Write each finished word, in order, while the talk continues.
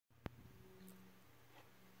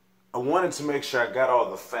wanted to make sure I got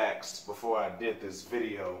all the facts before I did this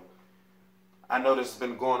video. I know this has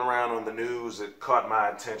been going around on the news. It caught my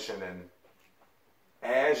attention, and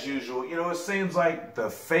as usual, you know, it seems like the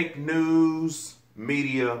fake news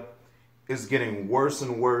media is getting worse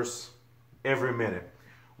and worse every minute.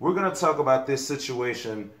 We're going to talk about this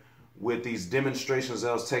situation with these demonstrations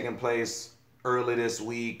that was taking place early this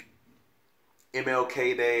week,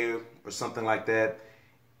 MLK Day or something like that,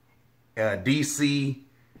 DC,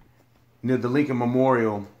 near the Lincoln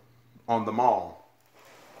Memorial on the mall.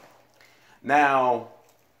 Now,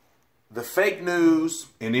 the fake news,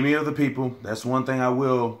 enemy of the people, that's one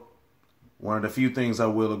of the few things I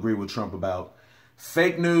will agree with Trump about.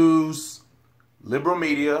 Fake news, liberal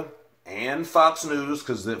media, and Fox News,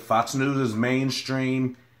 because Fox News is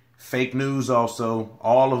mainstream, fake news also,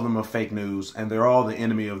 all of them are fake news, and they're all the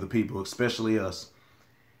enemy of the people, especially us.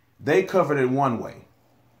 They covered it one way.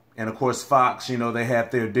 And of course, Fox, you know, they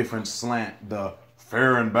had their different slant, the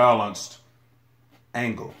fair and balanced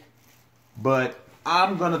angle. But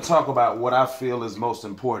I'm going to talk about what I feel is most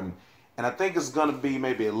important. And I think it's going to be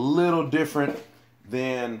maybe a little different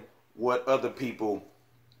than what other people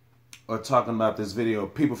are talking about this video,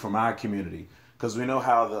 people from our community. Because we know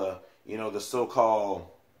how the so-called,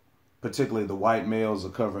 particularly the white males, are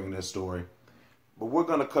covering this story. But we're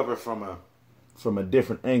going to cover it from a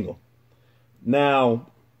different angle. Now,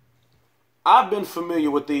 I've been familiar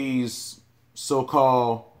with these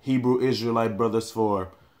so-called Hebrew Israelite brothers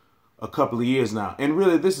for a couple of years now. And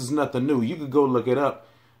really, this is nothing new. You could go look it up.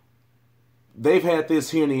 They've had this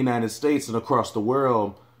here in the United States and across the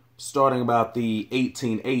world starting about the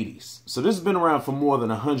 1880s. So this has been around for more than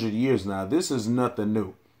 100 years now. This is nothing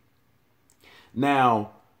new.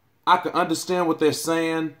 Now, I can understand what they're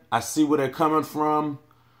saying. I see where they're coming from.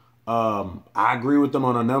 I agree with them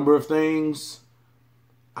on a number of things.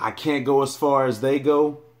 I can't go as far as they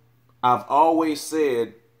go. I've always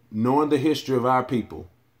said, knowing the history of our people,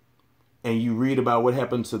 and you read about what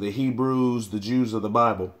happened to the Hebrews, the Jews of the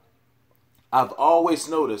Bible, I've always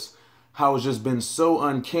noticed how it's just been so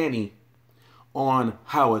uncanny on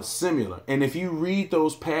how it's similar. And if you read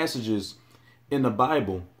those passages in the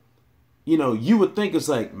Bible, you know, you would think it's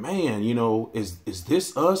like, man, you know, is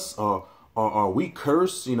this us, or are we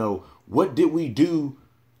cursed? You know, what did we do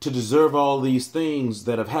to deserve all these things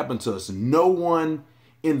that have happened to us? No one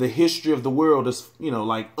in the history of the world is, you know,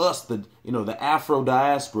 like us, the Afro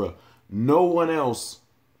diaspora. No one else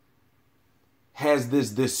has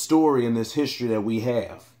this story and this history that we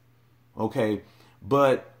have. Okay.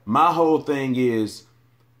 But my whole thing is,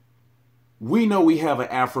 we know we have an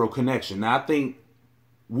Afro connection. Now, I think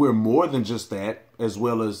we're more than just that, as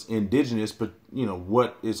well as indigenous, but, you know,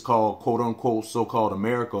 what is called, quote unquote, so-called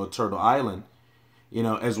America or Turtle Island, you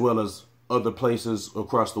know, as well as other places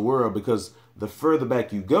across the world, because the further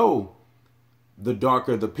back you go, the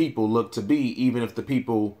darker the people look to be, even if the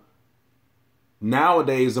people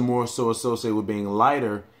nowadays are more so associated with being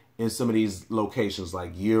lighter in some of these locations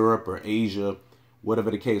like Europe or Asia, whatever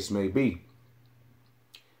the case may be.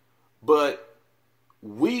 But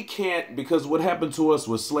we can't, because what happened to us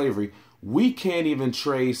with slavery, we can't even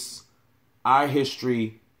trace our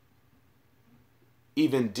history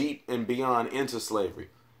even deep and beyond into slavery.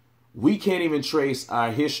 We can't even trace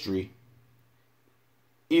our history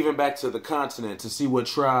even back to the continent to see what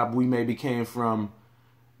tribe we maybe came from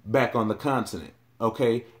back on the continent.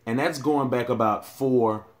 Okay. And that's going back about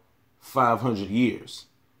 400-500 years,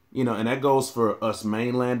 you know, and that goes for us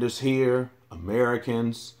mainlanders here,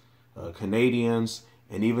 Americans, Canadians,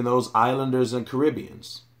 and even those islanders and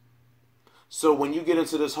Caribbeans. So when you get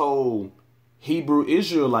into this whole Hebrew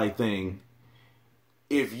Israelite thing,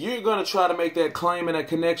 if you're going to try to make that claim and that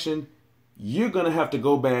connection, you're going to have to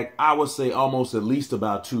go back, I would say, almost at least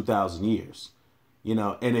about 2,000 years. You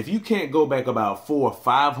know, and if you can't go back about 400 or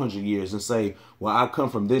 500 years and say, well, I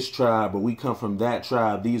come from this tribe, or we come from that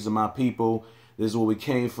tribe, these are my people, this is where we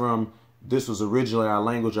came from, this was originally our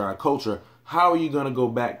language or our culture, how are you going to go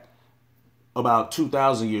back about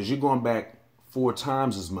 2,000 years? You're going back 4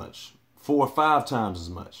 times as much, 4 or 5 times as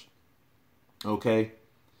much. Okay?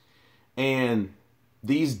 And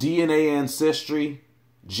these DNA ancestry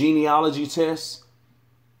genealogy tests,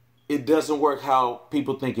 it doesn't work how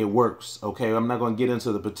people think it works. Okay, I'm not going to get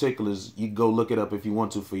into the particulars. You can go look it up if you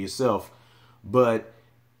want to for yourself. But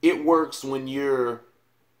it works when you're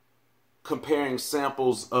comparing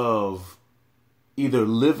samples of either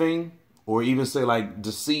living or even say like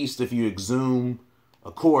deceased. If you exhume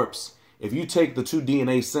a corpse, if you take the 2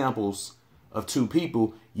 DNA samples of 2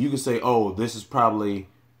 people, you can say, oh, this is probably,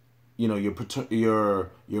 you know,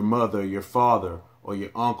 your mother, your father, or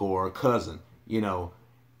your uncle or a cousin, you know.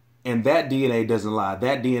 And that DNA doesn't lie.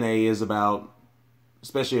 That DNA is about,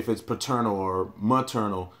 especially if it's paternal or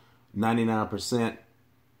maternal, 99%,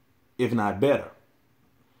 if not better.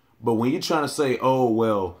 But when you're trying to say, oh,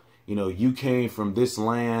 well, you know, you came from this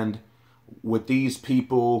land with these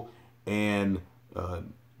people and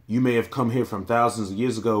you may have come here from thousands of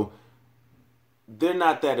years ago, they're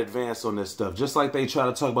not that advanced on this stuff. Just like they try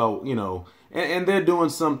to talk about, you know, and they're doing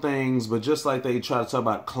some things, but just like they try to talk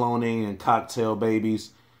about cloning and cocktail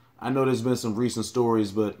babies. I know there's been some recent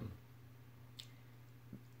stories, but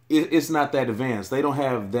it's not that advanced. They don't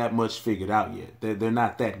have that much figured out yet. They're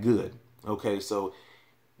not that good. Okay, so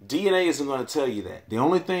DNA isn't going to tell you that. The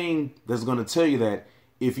only thing that's going to tell you that,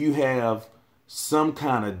 if you have some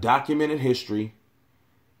kind of documented history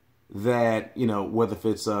that, you know, whether if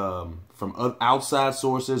it's from outside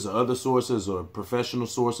sources or other sources or professional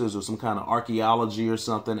sources or some kind of archaeology or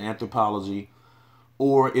something, anthropology,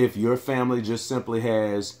 or if your family just simply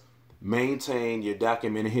has maintained your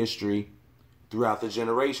documented history throughout the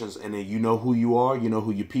generations, and then you know who you are, you know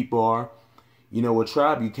who your people are, you know what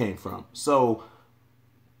tribe you came from. So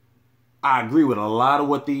I agree with a lot of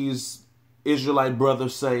what these Israelite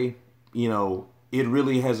brothers say. You know, it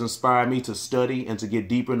really has inspired me to study and to get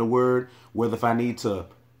deeper in the word, whether if I need to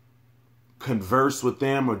converse with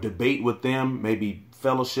them or debate with them, maybe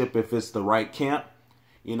fellowship if it's the right camp,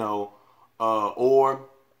 you know, or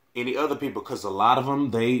any other people, because a lot of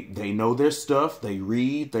them, they know their stuff, they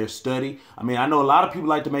read, they study. I mean, I know a lot of people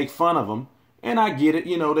like to make fun of them, and I get it,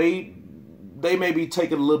 you know, they maybe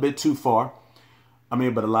take it a little bit too far. I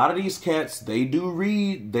mean, but a lot of these cats, they do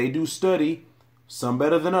read, they do study, some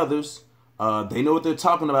better than others. They know what they're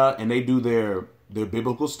talking about, and they do their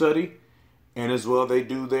biblical study, and as well they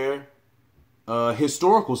do their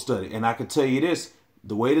historical study. And I can tell you this,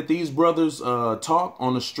 the way that these brothers talk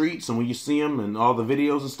on the streets and when you see them and all the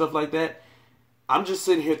videos and stuff like that, I'm just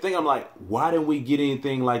sitting here thinking, I'm like, why didn't we get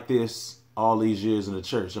anything like this all these years in the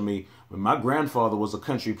church? I mean, my grandfather was a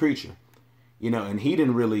country preacher, you know, and he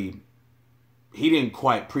didn't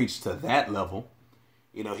quite preach to that level.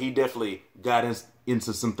 You know, he definitely got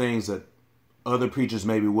into some things that other preachers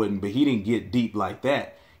maybe wouldn't, but he didn't get deep like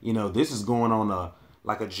that. You know, this is going on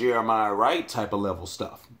like a Jeremiah Wright type of level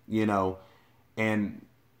stuff, you know. And,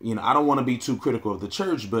 you know, I don't want to be too critical of the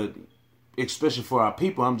church, but especially for our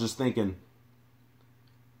people, I'm just thinking,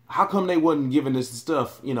 how come they wasn't giving this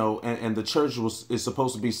stuff, you know, and the church is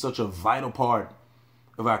supposed to be such a vital part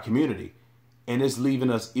of our community, and it's leaving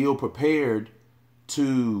us ill prepared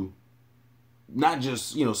to not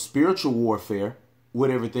just, you know, spiritual warfare with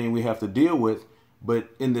everything we have to deal with, but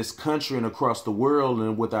in this country and across the world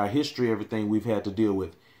and with our history, everything we've had to deal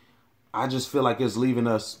with. I just feel like it's leaving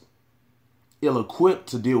us ill-equipped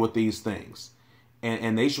to deal with these things.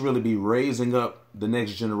 And they should really be raising up the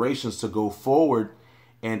next generations to go forward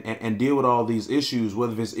and deal with all these issues,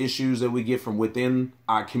 whether it's issues that we get from within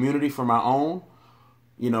our community, from our own,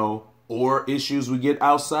 you know, or issues we get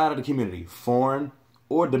outside of the community, foreign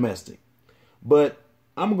or domestic. But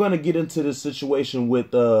I'm going to get into this situation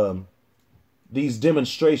with these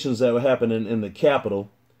demonstrations that were happening in the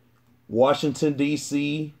Capitol, Washington,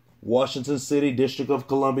 D.C., Washington City, District of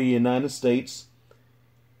Columbia, United States.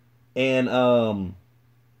 And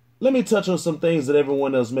let me touch on some things that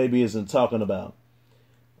everyone else maybe isn't talking about.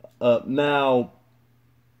 Now,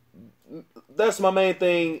 that's my main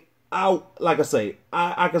thing. Like I say,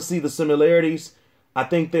 I can see the similarities. I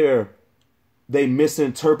think they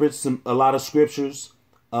misinterpret a lot of scriptures,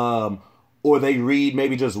 or they read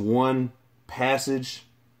maybe just one passage,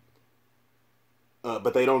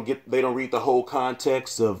 but they don't read the whole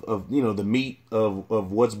context of you know, the meat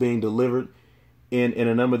of what's being delivered in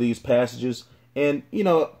a number of these passages. And, you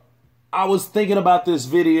know, I was thinking about this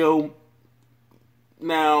video.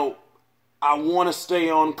 Now, I want to stay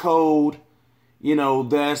on code. You know,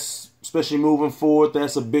 that's, especially moving forward,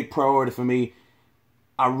 that's a big priority for me.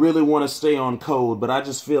 I really want to stay on code, but I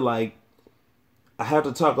just feel like I have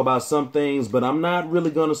to talk about some things, but I'm not really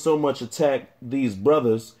going to so much attack these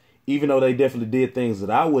brothers, even though they definitely did things that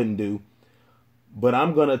I wouldn't do. But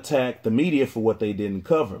I'm going to attack the media for what they didn't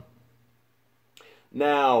cover.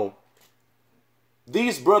 Now,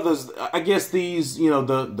 these brothers, I guess these, you know,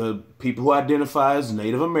 the people who identify as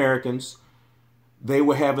Native Americans, they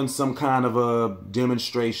were having some kind of a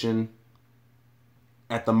demonstration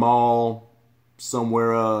at the mall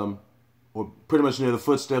somewhere, or pretty much near the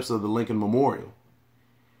footsteps of the Lincoln Memorial.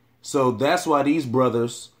 So that's why these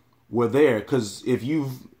brothers were there. Because if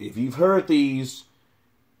you've heard these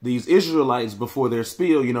Israelites before their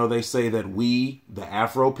spiel, you know, they say that we, the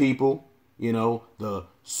Afro people, you know, the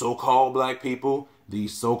so-called black people, the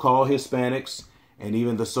so-called Hispanics, and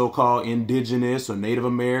even the so-called indigenous or Native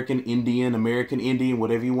American Indian,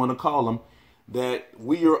 whatever you want to call them, that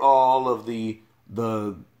we are all of the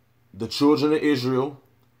children of Israel,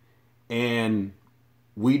 and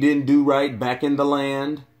we didn't do right back in the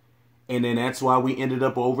land, and then that's why we ended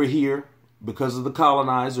up over here because of the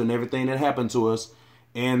colonizer and everything that happened to us.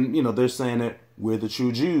 And, you know, they're saying that we're the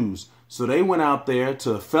true Jews. So they went out there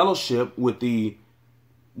to fellowship with the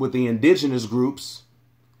indigenous groups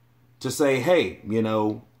to say, hey, you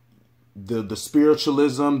know, the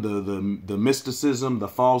spiritualism, the mysticism, the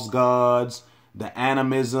false gods, the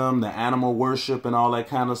animism, the animal worship, and all that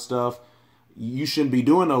kind of stuff, you shouldn't be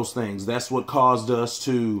doing those things. That's what caused us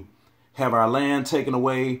to have our land taken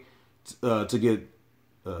away, to get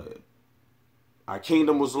our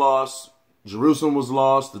kingdom was lost, Jerusalem was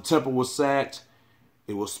lost, the temple was sacked,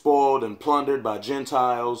 it was spoiled and plundered by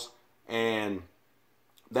Gentiles, and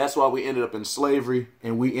that's why we ended up in slavery,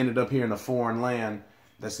 and we ended up here in a foreign land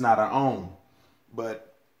that's not our own.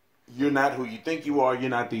 But you're not who you think you are. You're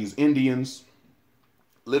not these Indians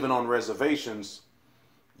living on reservations.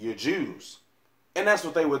 You're Jews. And that's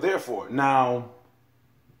what they were there for. Now,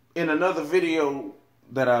 in another video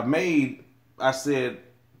that I made, I said,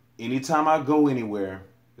 anytime I go anywhere,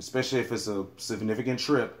 especially if it's a significant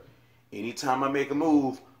trip, anytime I make a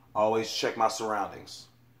move, I always check my surroundings.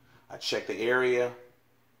 I check the area.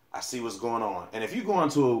 I see what's going on. And if you go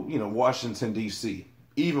into, you know, Washington, D.C.,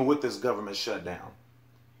 even with this government shutdown,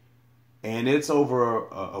 and it's over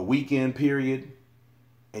a weekend period,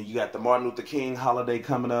 and you got the Martin Luther King holiday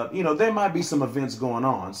coming up, you know, there might be some events going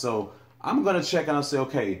on. So I'm going to check and I'll say,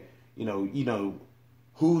 okay, you know,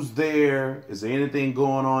 who's there? Is there anything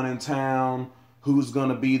going on in town? Who's going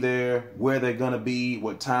to be there? Where they're going to be?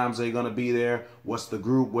 What times they're going to be there? What's the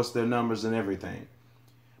group? What's their numbers and everything?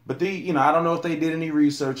 But you know, I don't know if they did any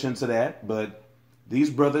research into that, but these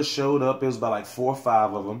brothers showed up. It was about like 4 or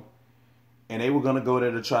 5 of them. And they were going to go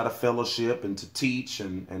there to try to fellowship and to teach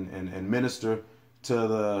and minister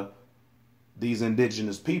to these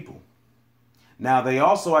indigenous people. Now, they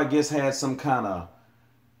also, I guess, had some kind of,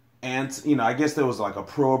 I guess there was like a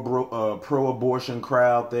pro-abortion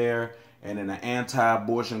crowd there and then an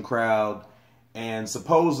anti-abortion crowd. And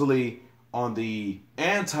supposedly on the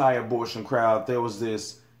anti-abortion crowd, there was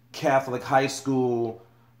this Catholic high school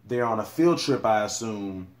there on a field trip, I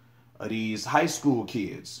assume, of these high school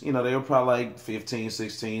kids. You know, they were probably like 15,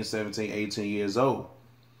 16, 17, 18 years old.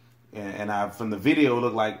 And from the video, it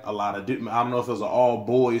looked like a lot of, I don't know if it was an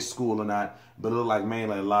all-boys school or not, but it looked like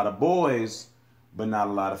mainly a lot of boys, but not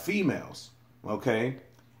a lot of females, okay?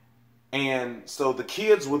 And so the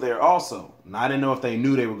kids were there also. Now, I didn't know if they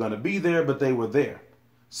knew they were going to be there, but they were there.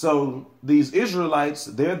 So these Israelites,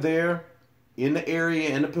 they're there in the area,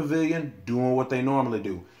 in the pavilion, doing what they normally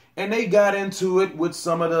do. And they got into it with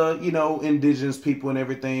some of the, you know, indigenous people and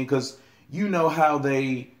everything, because you know how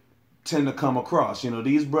they tend to come across. You know,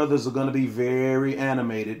 these brothers are going to be very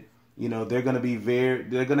animated. You know, they're going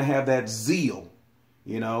to have that zeal,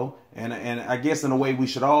 you know, and I guess in a way we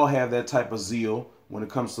should all have that type of zeal when it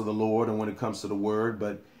comes to the Lord and when it comes to the word.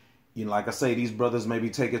 But, you know, like I say, these brothers maybe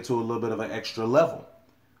take it to a little bit of an extra level.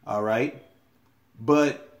 All right.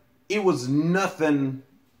 But it was nothing,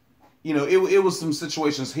 you know, it was some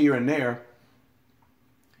situations here and there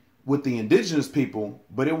with the indigenous people,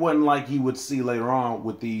 but it wasn't like you would see later on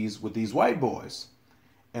with these white boys.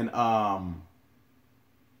 And I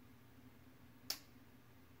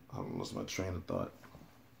lost my train of thought.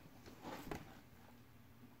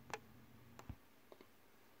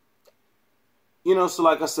 You know, so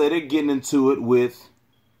like I said, they're getting into it with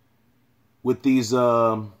these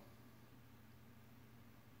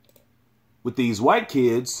white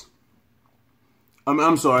kids.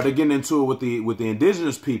 I'm sorry, they're getting into it with the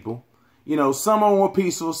indigenous people. You know, some of them were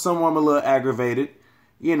peaceful, some of them a little aggravated,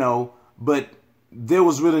 you know, but there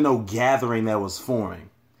was really no gathering that was forming.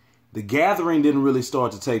 The gathering didn't really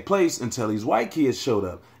start to take place until these white kids showed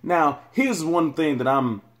up. Now, here's one thing that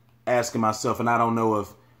I'm asking myself, and I don't know if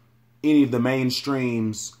any of the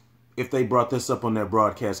mainstreams, if they brought this up on their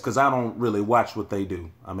broadcast, because I don't really watch what they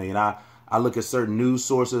do. I mean, I look at certain news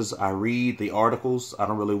sources. I read the articles. I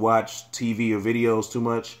don't really watch TV or videos too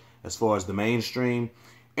much as far as the mainstream.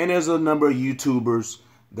 And there's a number of YouTubers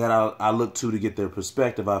that I look to get their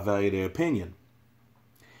perspective. I value their opinion.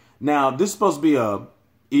 Now, this is supposed to be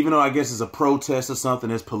even though I guess it's a protest or something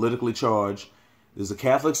that's politically charged, there's a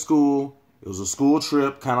Catholic school. It was a school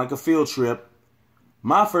trip, kind of like a field trip.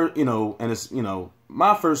 My first,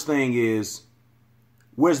 my first thing is,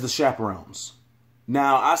 where's the chaperones?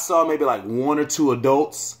 Now, I saw maybe like 1 or 2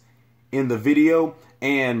 adults in the video,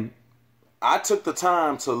 and I took the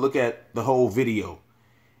time to look at the whole video.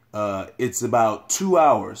 It's about 2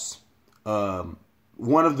 hours.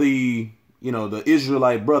 One of the, the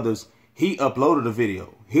Israelite brothers, he uploaded a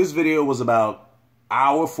video. His video was about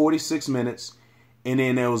hour 46 minutes. And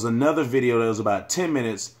then there was another video that was about 10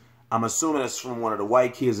 minutes. I'm assuming that's from one of the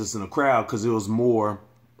white kids that's in the crowd because it was more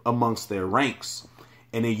amongst their ranks.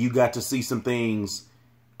 And then you got to see some things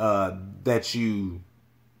that you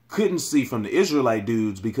couldn't see from the Israelite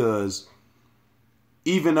dudes, because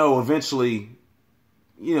even though eventually,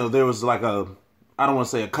 there was like I don't want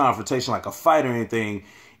to say a confrontation, like a fight or anything,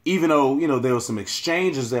 even though, there was some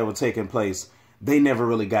exchanges that were taking place, they never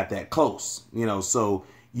really got that close, so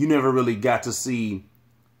you never really got to see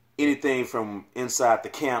anything from inside the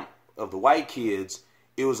camp of the white kids.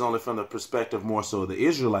 It was only from the perspective more so of the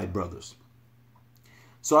Israelite brothers.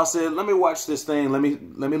 So I said, let me watch this thing. Let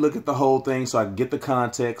me look at the whole thing so I can get the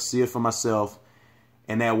context, see it for myself.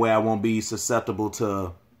 And that way I won't be susceptible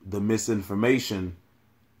to the misinformation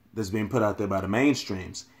that's being put out there by the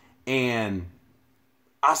mainstreams. And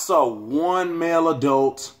I saw one male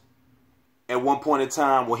adult at one point in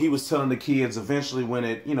time where he was telling the kids eventually when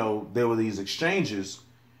there were these exchanges,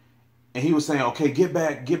 and he was saying, okay, get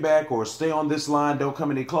back, or stay on this line, don't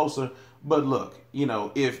come any closer. But look,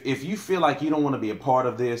 if you feel like you don't want to be a part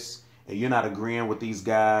of this and you're not agreeing with these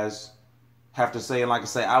guys, have to say, and like I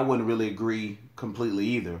say, I wouldn't really agree completely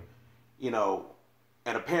either,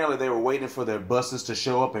 and apparently they were waiting for their buses to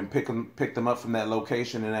show up and pick them up from that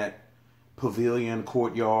location in that pavilion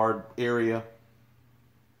courtyard area.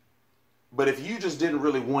 But if you just didn't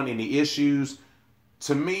really want any issues,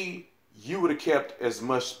 to me, you would have kept as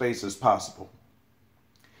much space as possible.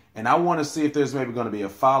 And I want to see if there's maybe going to be a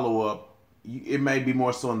follow-up. It may be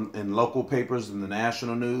more so in local papers than the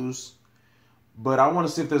national news. But I want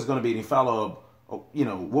to see if there's going to be any follow-up.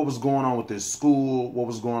 What was going on with this school? What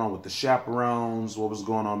was going on with the chaperones? What was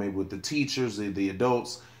going on maybe with the teachers, the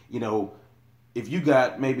adults? If you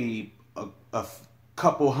got maybe a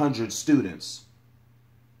couple hundred students,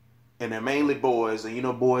 and they're mainly boys,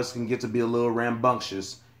 and boys can get to be a little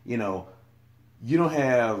rambunctious, you don't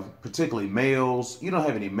have particularly males, you don't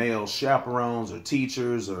have any male chaperones or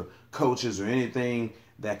teachers or coaches or anything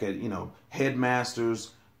that could, headmasters,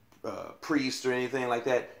 priests or anything like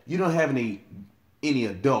that. You don't have any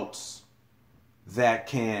adults that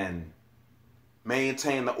can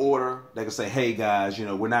maintain the order. They can say, hey guys,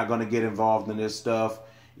 we're not going to get involved in this stuff.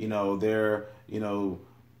 They're,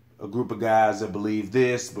 a group of guys that believe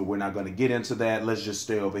this, but we're not going to get into that. Let's just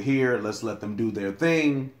stay over here. Let's let them do their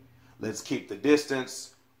thing. Let's keep the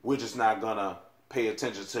distance. We're just not going to pay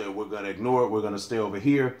attention to it. We're going to ignore it. We're going to stay over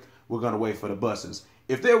here. We're going to wait for the buses.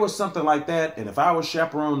 If there was something like that, and if I was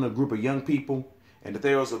chaperoning a group of young people, and if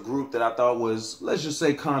there was a group that I thought was, let's just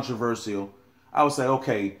say, controversial, I would say,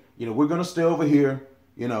 okay, we're going to stay over here.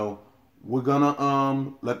 We're going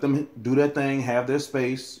to let them do their thing, have their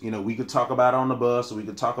space. We could talk about it on the bus, or we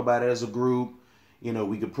could talk about it as a group.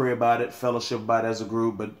 We could pray about it, fellowship about it as a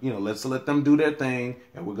group. But, let's let them do their thing,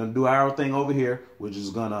 and we're going to do our thing over here. We're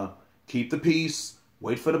just going to keep the peace,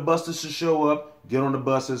 wait for the buses to show up, get on the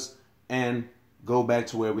buses, and go back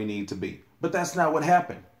to where we need to be. But that's not what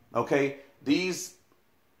happened, okay?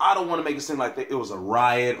 I don't want to make it seem like it was a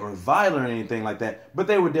riot or violent or anything like that, but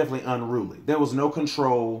they were definitely unruly. There was no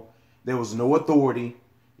control. There was no authority.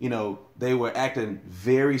 They were acting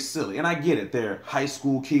very silly. And I get it. They're high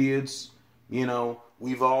school kids.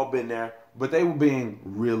 We've all been there. But they were being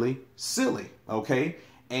really silly, okay?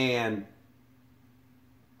 And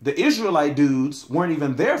the Israelite dudes weren't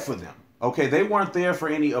even there for them, okay? They weren't there for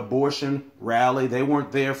any abortion rally. They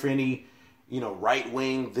weren't there for any,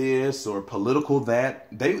 right-wing this or political that.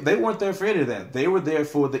 They weren't there for any of that. They were there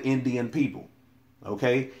for the Indian people,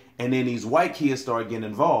 okay? And then these white kids started getting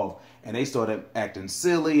involved. And they started acting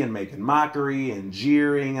silly and making mockery and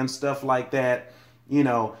jeering and stuff like that,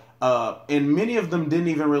 and many of them didn't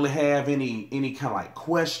even really have any kind of like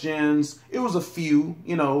questions. It was a few,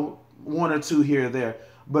 one or two here or there,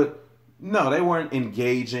 but no, they weren't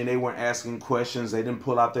engaging. They weren't asking questions. They didn't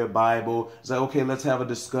pull out their Bible. It's like, okay, let's have a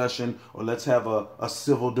discussion, or let's have a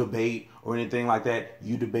civil debate or anything like that.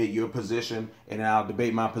 You debate your position and I'll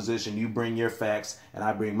debate my position. You bring your facts and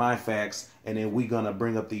I bring my facts. And then we're going to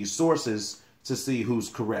bring up these sources to see who's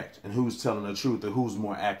correct and who's telling the truth or who's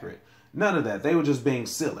more accurate. None of that. They were just being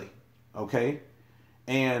silly. Okay.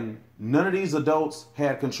 And none of these adults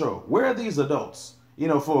had control. Where are these adults?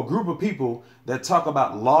 For a group of people that talk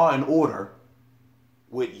about law and order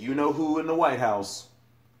with who in the White House,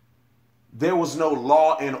 there was no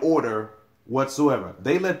law and order whatsoever.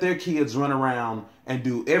 They let their kids run around and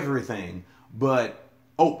do everything, but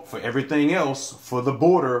for everything else, for the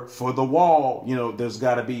border, for the wall, there's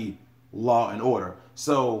got to be law and order.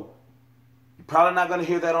 So you're probably not going to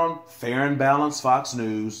hear that on Fair and Balanced Fox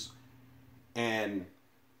News. And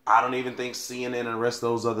I don't even think CNN and the rest of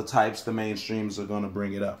those other types, the mainstreams, are going to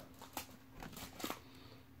bring it up.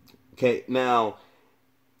 Okay, now,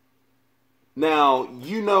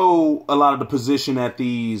 you know a lot of the position that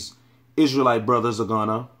these Israelite brothers are going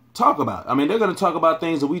to talk about. I mean, they're going to talk about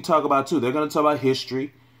things that we talk about too. They're going to talk about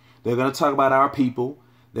history. They're going to talk about our people.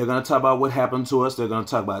 They're going to talk about what happened to us. They're going to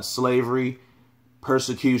talk about slavery,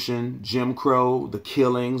 persecution, Jim Crow, the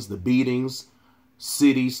killings, the beatings,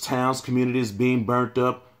 cities, towns, communities being burnt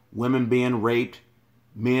up, women being raped,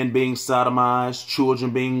 men being sodomized,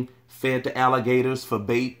 children being fed to alligators for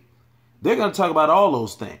bait. They're going to talk about all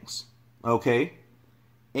those things, okay?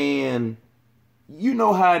 And you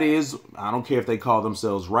know how it is. I don't care if they call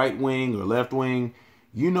themselves right wing or left wing.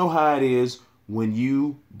 You know how it is when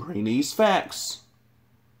you bring these facts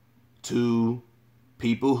to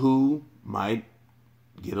people who might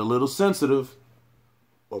get a little sensitive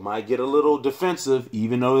or might get a little defensive,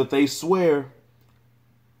 even though that they swear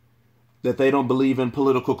that they don't believe in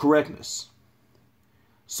political correctness.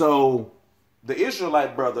 So the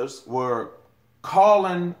Israelite brothers were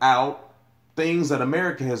calling out things that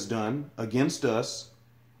America has done against us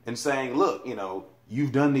and saying, look, you know,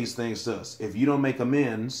 you've done these things to us. If you don't make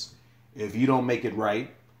amends, if you don't make it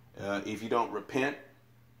right, if you don't repent,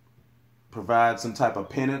 provide some type of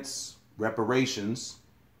penance, reparations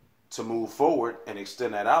to move forward and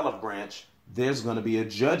extend that olive branch, there's going to be a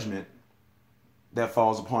judgment that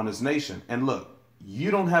falls upon this nation. And look, you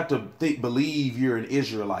don't have to believe you're an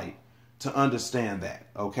Israelite to understand that,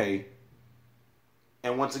 okay?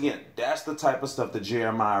 And once again, that's the type of stuff that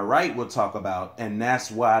Jeremiah Wright will talk about, and that's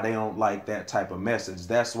why they don't like that type of message.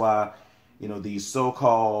 That's why, you know, these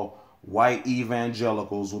so-called white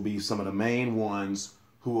evangelicals will be some of the main ones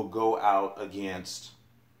who will go out against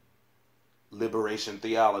liberation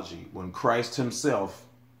theology, when Christ himself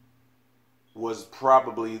was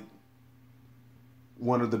probably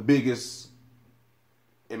one of the biggest,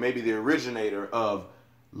 and maybe the originator of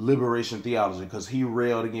liberation theology, because he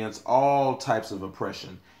railed against all types of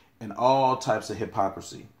oppression and all types of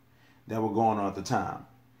hypocrisy that were going on at the time.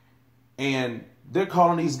 And they're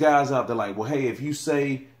calling these guys out. They're like, well, hey, if you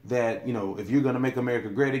say that, you know, if you're going to make America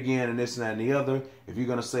great again and this and that and the other, if you're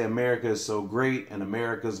going to say America is so great and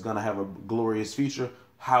America is going to have a glorious future,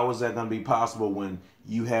 how is that going to be possible when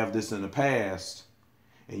you have this in the past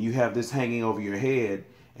and you have this hanging over your head?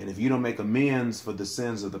 And if you don't make amends for the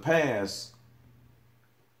sins of the past,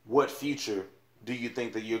 what future do you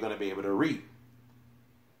think that you're going to be able to reap?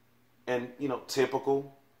 And, you know,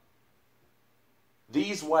 typical.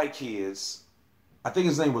 These white kids, I think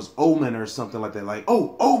his name was Omen or something like that. Like,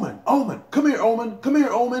 oh, Omen, come here,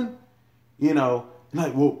 Omen. You know,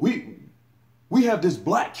 like, well, we have this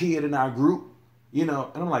black kid in our group, you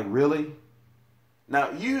know. And I'm like, really?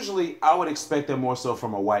 Now, usually I would expect that more so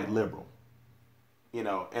from a white liberal. You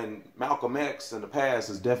know, and Malcolm X in the past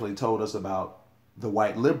has definitely told us about the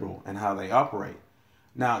white liberal and how they operate.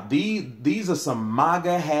 Now, these are some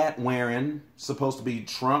MAGA hat wearing, supposed to be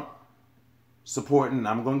Trump supporting.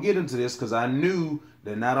 I'm going to get into this because I knew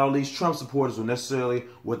that not all these Trump supporters were necessarily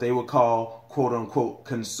what they would call, quote unquote,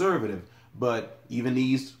 conservative, but even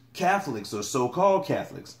these Catholics or so-called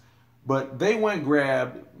Catholics. But they went and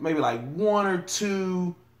grabbed maybe like one or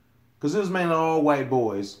two, because it was mainly all white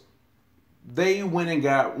boys. They went and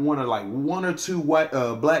got one or two white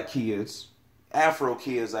black kids, Afro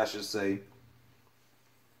kids, I should say,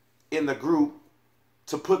 in the group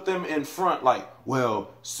to put them in front like,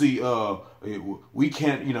 well, see, we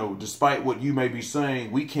can't, you know, despite what you may be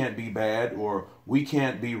saying, we can't be bad or we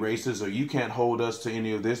can't be racist or you can't hold us to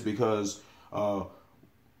any of this because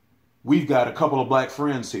we've got a couple of black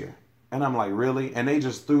friends here. And I'm like, really? And they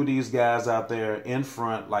just threw these guys out there in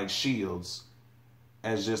front like shields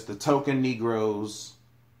as just the token Negroes,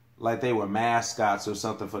 like they were mascots or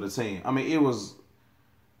something for the team. I mean, it was,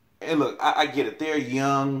 and look, I get it. They're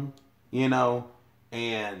young, you know,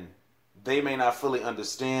 and they may not fully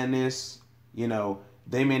understand this. You know,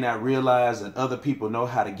 they may not realize that other people know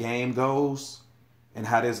how the game goes and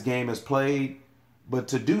how this game is played. But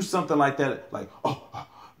to do something like that, like,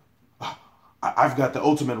 I've got the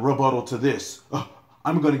ultimate rebuttal to this.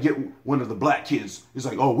 I'm going to get one of the black kids. It's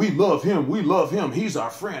like, oh, we love him. He's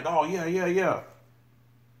our friend. Oh, yeah.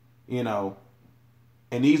 You know,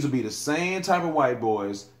 and these will be the same type of white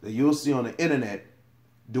boys that you'll see on the internet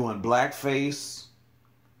doing blackface,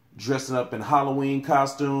 dressing up in Halloween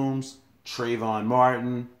costumes, Trayvon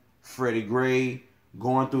Martin, Freddie Gray,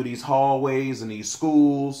 going through these hallways in these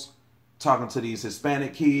schools, talking to these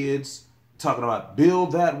Hispanic kids, talking about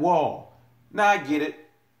build that wall. Now I get it.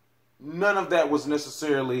 none of that was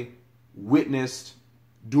necessarily witnessed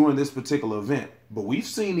during this particular event. But we've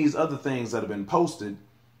seen these other things that have been posted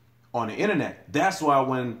on the internet. That's why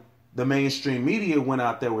when the mainstream media went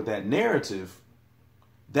out there with that narrative,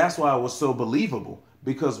 that's why it was so believable.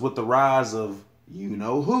 Because with the rise of you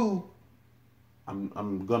know who,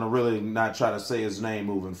 I'm gonna really not try to say his name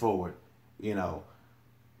moving forward, you know,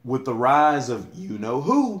 with the rise of you know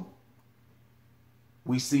who,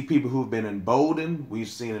 we see people who've been emboldened. We've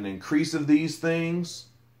seen an increase of these things.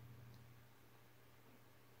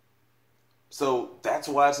 So that's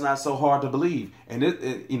why it's not so hard to believe. And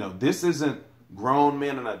you know, this isn't grown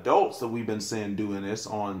men and adults that we've been seeing doing this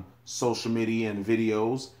on social media and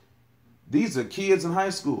videos. These are kids in high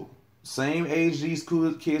school, same age these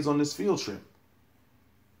kids on this field trip.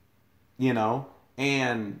 You know,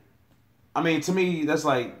 and I mean, to me, that's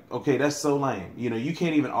like, okay, that's so lame. You know, you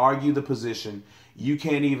can't even argue the position. You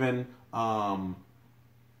can't even talk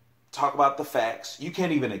about the facts. You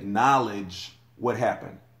can't even acknowledge what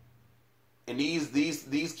happened. And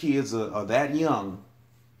these kids are that young.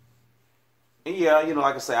 And yeah, you know,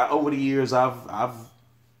 like I say, over the years, I've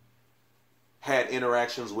had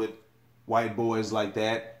interactions with white boys like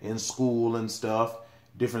that in school and stuff,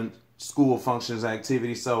 different school functions,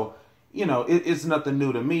 activities. So, you know, it's nothing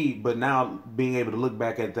new to me. But now being able to look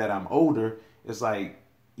back at that, I'm older. It's like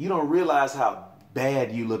you don't realize how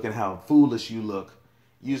bad you look and how foolish you look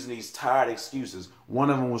using these tired excuses. One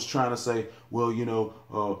of them was trying to say, well, you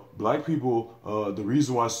know, black people, the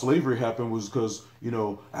reason why slavery happened was because, you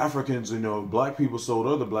know, Africans, you know, black people sold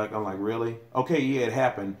other black. I'm like, really? Okay, yeah, it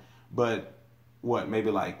happened. But what,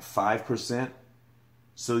 maybe like 5%?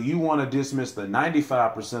 So you want to dismiss the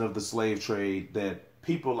 95% of the slave trade that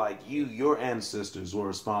people like you, your ancestors, were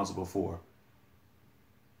responsible for.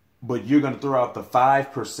 But you're going to throw out the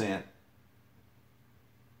 5%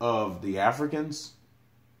 of the Africans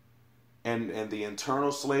and the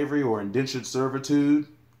internal slavery or indentured servitude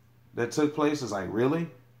that took place. Is like, really?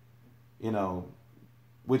 You know,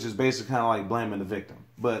 which is basically kind of like blaming the victim.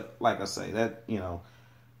 But like I say, that, you know,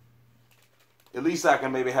 at least I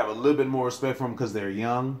can maybe have a little bit more respect for them because they're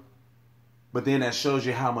young. But then that shows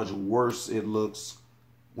you how much worse it looks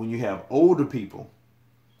when you have older people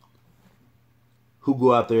who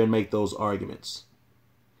go out there and make those arguments.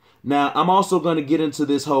 Now, I'm also going to get into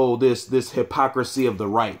this whole, this hypocrisy of the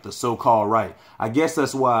right, the so-called right. I guess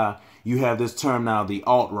that's why you have this term now, the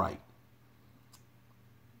alt-right.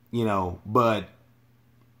 You know, but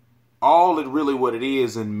all it really what it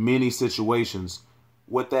is in many situations,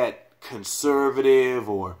 what that conservative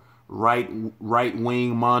or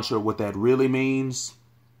right-wing mantra, what that really means,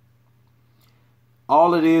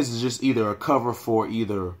 all it is just either a cover for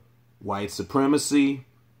either white supremacy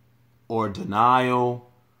or denial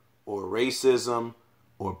or racism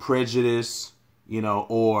or prejudice, you know,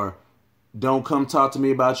 or don't come talk to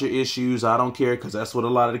me about your issues. I don't care, because that's what a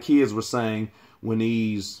lot of the kids were saying when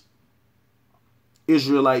these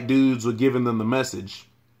Israelite dudes were giving them the message.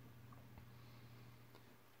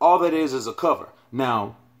 All that is a cover.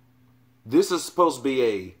 Now, this is supposed to be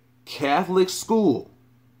a Catholic school,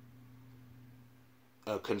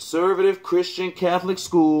 a conservative Christian Catholic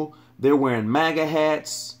school. They're wearing MAGA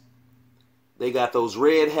hats. They got those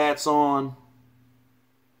red hats on.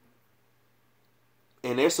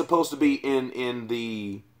 And they're supposed to be in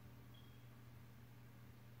the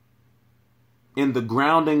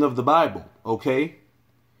grounding of the Bible, okay?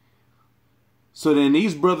 So then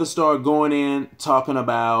these brothers start going in talking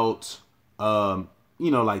about,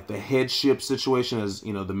 you know, like the headship situation, as,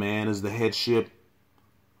 you know, the man is the headship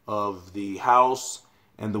of the house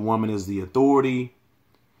and the woman is the authority.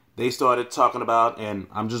 They started talking about, and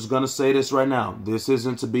I'm just going to say this right now, this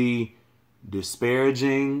isn't to be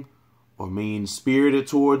disparaging or mean-spirited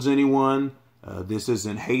towards anyone. This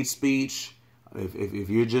isn't hate speech. If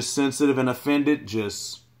you're just sensitive and offended,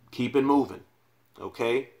 just keep it moving,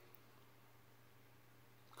 okay?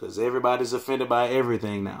 Because everybody's offended by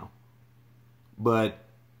everything now. But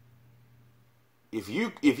if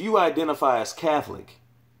you identify as Catholic,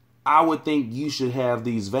 I would think you should have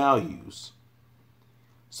these values.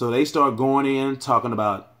 So they start going in talking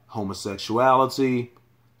about homosexuality,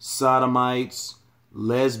 sodomites,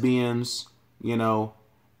 lesbians, you know,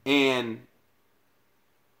 and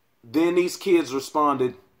then these kids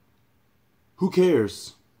responded, who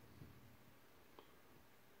cares?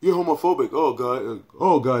 You're homophobic.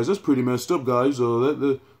 Oh, guys, that's pretty messed up, guys.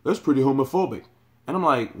 That's pretty homophobic. And I'm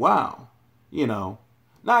like, wow, you know.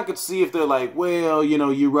 Now I could see if they're like, well, you know,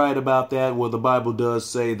 you're right about that. Well, the Bible does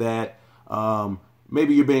say that.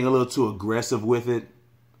 Maybe you're being a little too aggressive with it.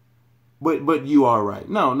 But you are right.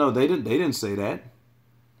 No, they didn't say that.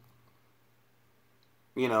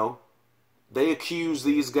 You know, they accuse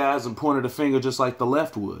these guys and pointed a finger just like the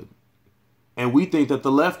left would. And we think that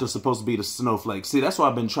the left is supposed to be the snowflakes. See, that's why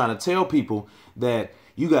I've been trying to tell people that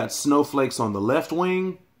you got snowflakes on the left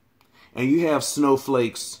wing and you have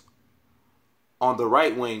snowflakes on the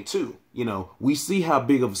right wing too. You know, we see how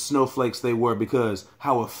big of snowflakes they were because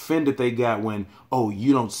how offended they got when, oh,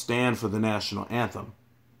 you don't stand for the national anthem.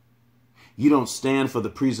 You don't stand for the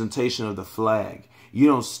presentation of the flag. You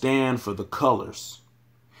don't stand for the colors.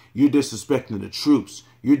 You're disrespecting the troops.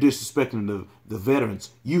 You're disrespecting the veterans.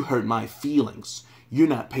 You hurt my feelings. You're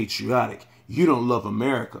not patriotic. You don't love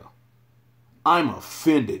America. I'm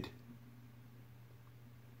offended.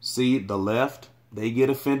 See, the left, they get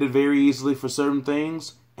offended very easily for certain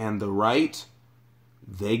things. And the right,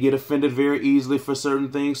 they get offended very easily for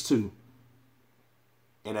certain things too.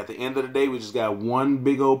 And at the end of the day, we just got one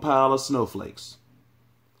big old pile of snowflakes.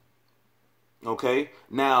 Okay?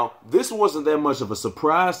 Now, this wasn't that much of a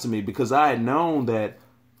surprise to me because I had known that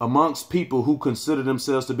amongst people who consider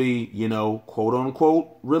themselves to be, you know, quote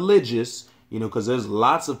unquote, religious, you know, because there's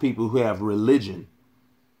lots of people who have religion,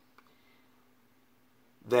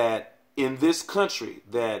 that in this country,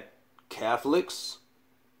 that Catholics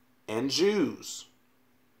and Jews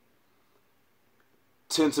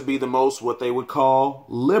tend to be the most what they would call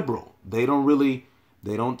liberal. They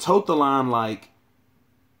don't tote the line like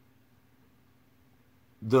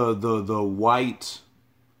the white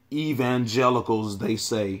evangelicals, they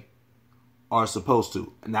say, are supposed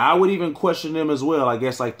to. Now, I would even question them as well. I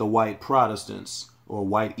guess like the white Protestants or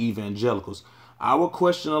white evangelicals. I would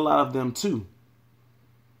question a lot of them too.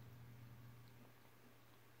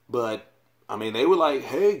 But, I mean, they were like,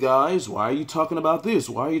 hey, guys, why are you talking about this?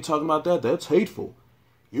 Why are you talking about that? That's hateful.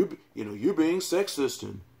 You're being sexist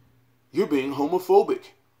and you're being homophobic.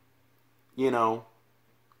 You know,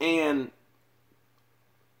 and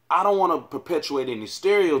I don't want to perpetuate any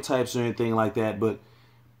stereotypes or anything like that, but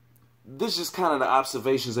this is kind of the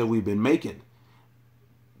observations that we've been making.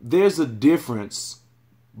 There's a difference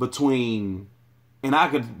between, and I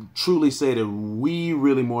could truly say that we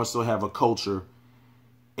really more so have a culture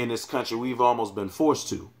in this country we've almost been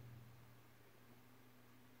forced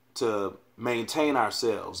to maintain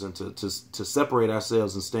ourselves and to separate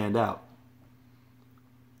ourselves and stand out.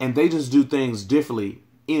 And they just do things differently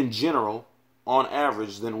in general, on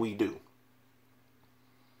average, than we do.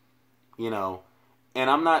 You know, and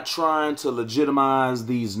I'm not trying to legitimize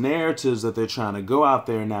these narratives that they're trying to go out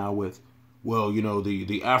there now with, well, you know,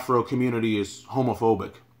 the Afro community is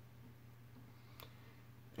homophobic.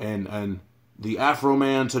 And the Afro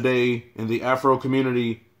man today in the Afro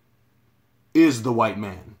community is the white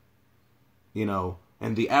man. You know,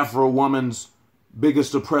 and the Afro woman's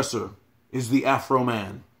biggest oppressor is the Afro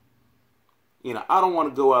man. You know, I don't want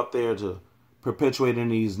to go out there to perpetuate any of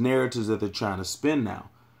these narratives that they're trying to spin now.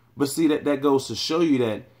 But see, that goes to show you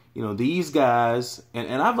that, you know, these guys,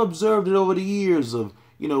 and I've observed it over the years of,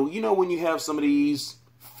 you know, when you have some of these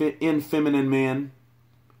infeminine men,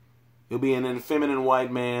 it'll be an infeminine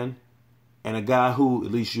white man and a guy who,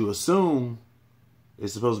 at least you assume,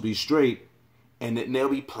 is supposed to be straight, and then they'll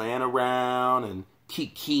be playing around and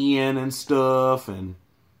kikiing and stuff, and,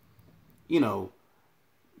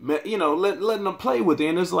 letting them play with it.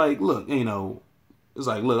 And it's like, look,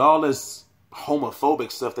 all this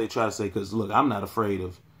homophobic stuff they try to say, because, look, I'm not afraid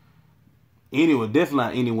of anyone, definitely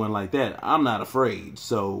not anyone like that. I'm not afraid.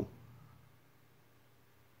 So,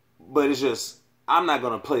 but it's just, I'm not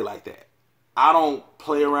going to play like that. I don't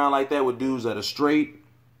play around like that with dudes that are straight.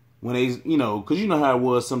 When they, because you know how it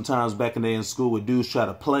was sometimes back in the day in school with dudes try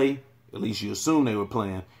to play. At least you assume they were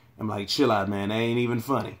playing. I'm like, chill out, man. They ain't even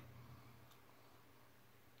funny.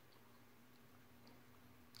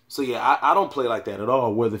 So, yeah, I don't play like that at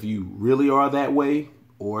all, whether if you really are that way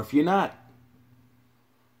or if you're not.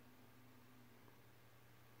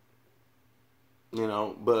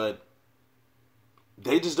 But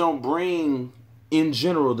they just don't bring, in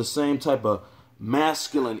general, the same type of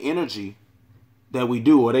masculine energy that we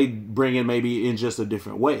do, or they bring it maybe in just a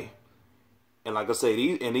different way. And like I say,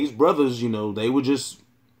 these brothers, they were just,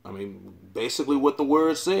 basically what the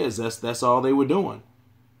word says, that's all they were doing,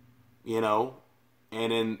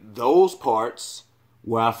 And in those parts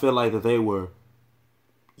where I feel like that they were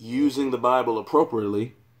using the Bible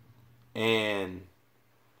appropriately and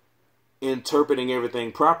interpreting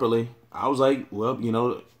everything properly, I was like, well,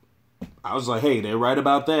 hey, they're right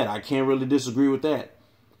about that. I can't really disagree with that.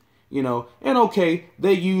 And okay,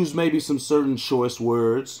 they use maybe some certain choice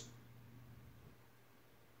words.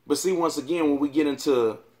 But see, once again, when we get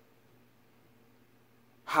into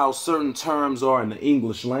how certain terms are in the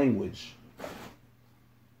English language,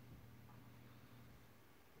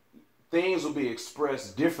 things will be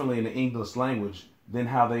expressed differently in the English language than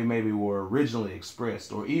how they maybe were originally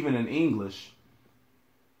expressed. Or even in English,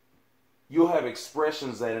 you'll have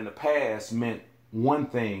expressions that in the past meant one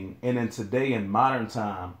thing, and in today in modern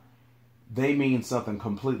time, they mean something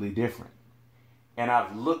completely different. And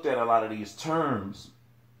I've looked at a lot of these terms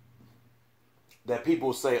that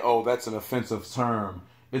people say, oh, that's an offensive term.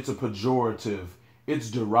 It's a pejorative.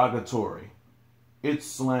 It's derogatory. It's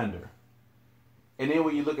slander. And then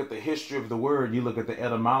when you look at the history of the word, you look at the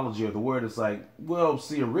etymology of the word, it's like, well,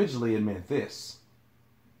 see, originally it meant this.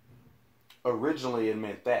 Originally it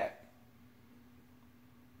meant that.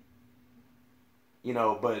 You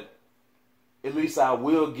know, but at least I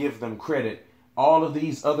will give them credit. All of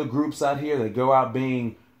these other groups out here that go out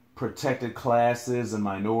being protected classes and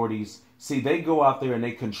minorities, see, they go out there and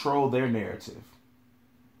they control their narrative.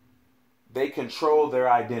 They control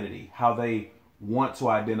their identity, how they want to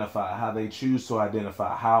identify, how they choose to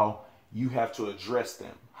identify, how you have to address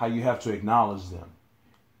them, how you have to acknowledge them.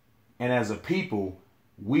 And as a people,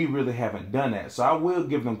 we really haven't done that. So I will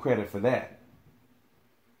give them credit for that.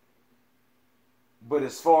 But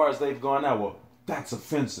as far as they've gone out, well, that's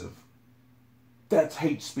offensive. That's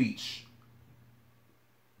hate speech.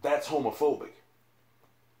 That's homophobic.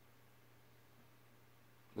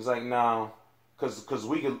 It's like, no, because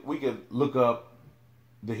we could look up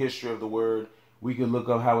the history of the word. We could look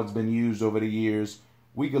up how it's been used over the years.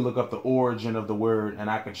 We could look up the origin of the word, and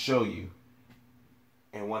I could show you.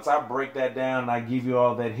 And once I break that down and I give you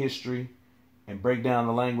all that history and break down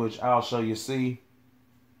the language, I'll show you, see,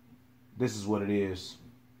 this is what it is.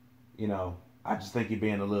 You know, I just think you're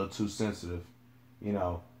being a little too sensitive. You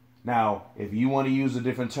know, now, if you want to use a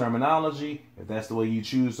different terminology, if that's the way you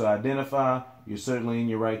choose to identify, you're certainly in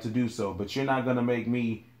your right to do so. But you're not going to make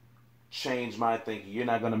me change my thinking. You're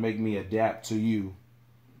not going to make me adapt to you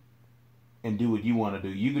and do what you want to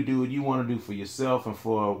do. You could do what you want to do for yourself and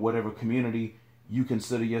for whatever community you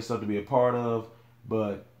consider yourself to be a part of.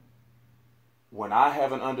 But when I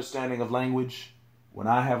have an understanding of language, when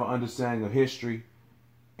I have an understanding of history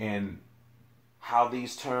and how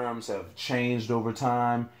these terms have changed over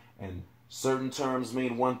time, and certain terms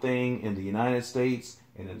mean one thing in the United States,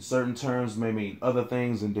 and then certain terms may mean other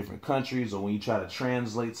things in different countries, or when you try to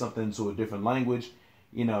translate something to a different language,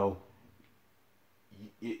 you know,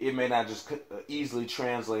 it may not just easily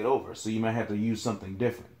translate over. So you might have to use something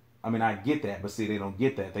different. I mean, I get that, but see, they don't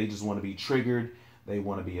get that. They just want to be triggered. They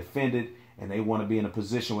want to be offended, and they want to be in a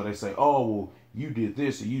position where they say, oh, well, you did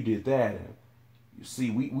this or you did that. And you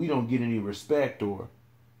see, we don't get any respect, or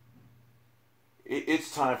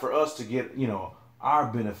it's time for us to get, you know, our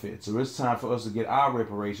benefits, or it's time for us to get our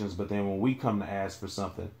reparations. But then when we come to ask for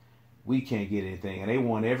something, we can't get anything. And they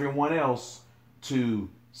want everyone else to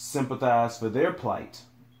sympathize for their plight.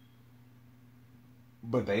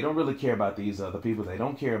 But they don't really care about these other people. They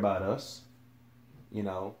don't care about us. You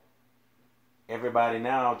know, everybody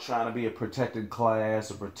now trying to be a protected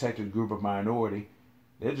class, a protected group of minority.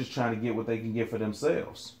 They're just trying to get what they can get for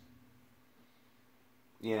themselves.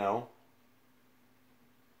 You know.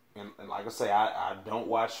 And like I say, I don't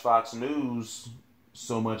watch Fox News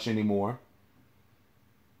so much anymore.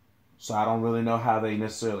 So I don't really know how they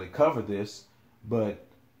necessarily cover this. But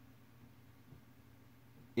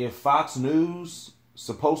if Fox News,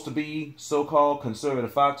 supposed to be so-called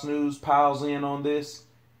conservative Fox News, piles in on this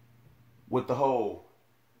with the whole,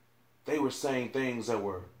 they were saying things that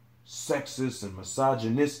were sexist and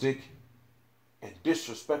misogynistic and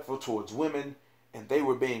disrespectful towards women, and they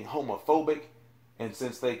were being homophobic. And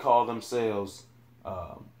since they call themselves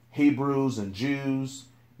Hebrews and Jews,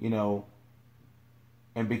 you know,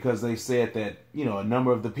 and because they said that, you know, a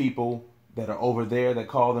number of the people that are over there that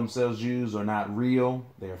call themselves Jews are not real,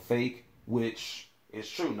 they're fake, which is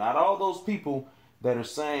true. Not all those people that are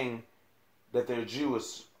saying that they're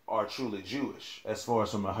Jewish are truly Jewish, as far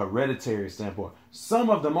as from a hereditary standpoint.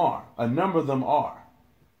 Some of them are. A number of them are.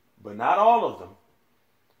 But not all of them.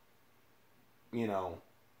 You know.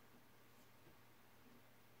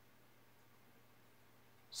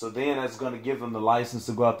 So then that's going to give them the license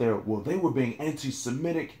to go out there. Well, they were being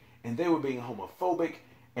anti-Semitic, and they were being homophobic,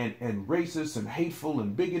 and racist, and hateful,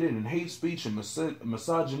 and bigoted, and hate speech, and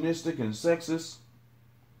misogynistic, and sexist.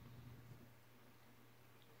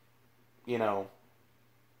 You know.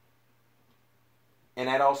 And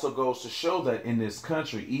that also goes to show that in this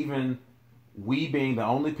country, even we being the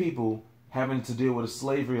only people having to deal with a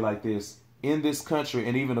slavery like this in this country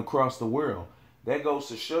and even across the world, that goes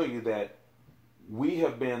to show you that we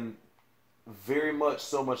have been very much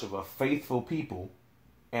so much of a faithful people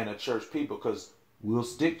and a church people, because we'll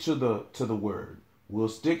stick to the word, we'll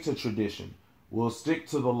stick to tradition, we'll stick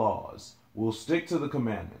to the laws, we'll stick to the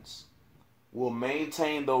commandments. will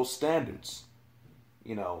maintain those standards.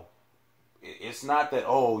 You know, it's not that,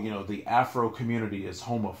 oh, you know, the Afro community is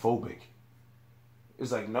homophobic.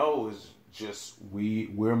 It's like, no, it's just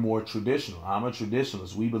we're more traditional. I'm a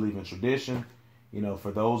traditionalist. We believe in tradition. You know,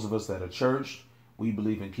 for those of us that are church, we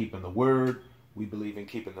believe in keeping the word. We believe in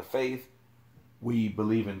keeping the faith. We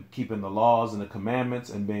believe in keeping the laws and the commandments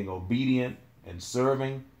and being obedient and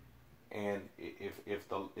serving. And if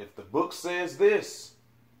the book says this,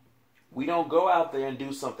 we don't go out there and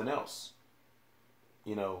do something else.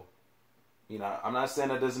 You know, I'm not saying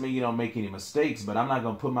that doesn't mean you don't make any mistakes, but I'm not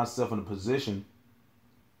going to put myself in a position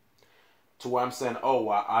to where I'm saying, oh,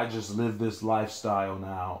 I just live this lifestyle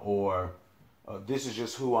now, or this is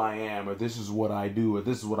just who I am, or this is what I do, or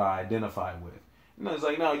this is what I identify with. And it's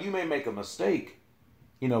like, no, you may make a mistake,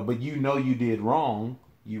 you know, but you know you did wrong.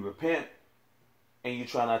 You repent, and you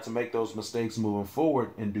try not to make those mistakes moving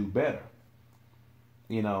forward and do better.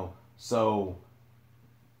 You know, so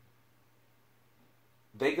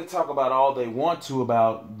they could talk about all they want to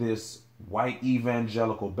about this white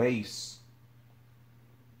evangelical base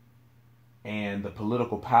and the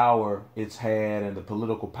political power it's had and the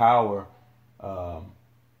political power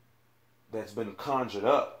that's been conjured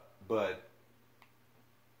up. But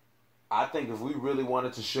I think if we really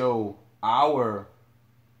wanted to show our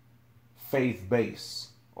faith base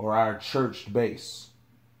or our church base,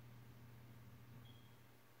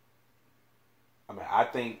 I mean, I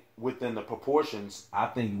think within the proportions, I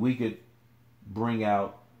think we could bring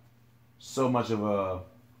out so much of a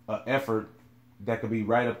effort that could be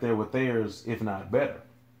right up there with theirs, if not better.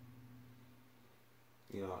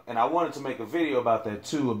 You know, and I wanted to make a video about that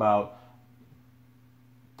too, about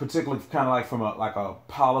particularly kind of like from a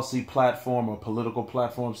policy platform or political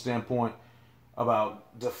platform standpoint,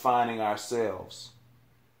 about defining ourselves.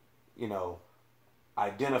 You know,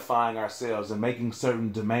 identifying ourselves and making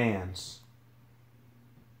certain demands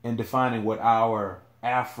and defining what our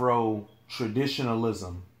Afro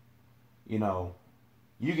traditionalism, you know,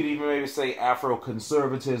 you could even maybe say Afro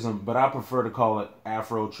conservatism, but I prefer to call it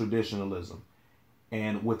Afro traditionalism.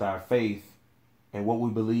 And with our faith and what we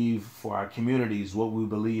believe for our communities, what we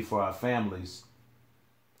believe for our families,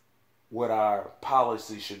 what our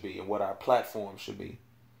policy should be and what our platform should be.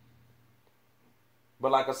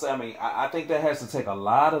 But like I said, I mean, I think that has to take a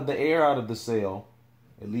lot of the air out of the sail,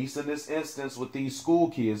 at least in this instance with these school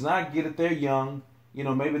kids. Now I get it, they're young. You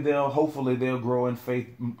know, maybe hopefully they'll grow in faith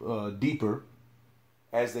deeper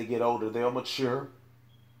as they get older. They'll mature.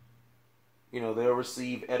 You know, they'll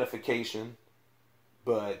receive edification.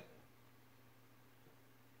 But,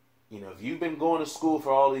 you know, if you've been going to school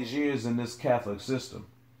for all these years in this Catholic system,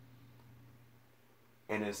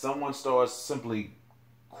 and then someone starts simply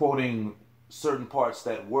quoting certain parts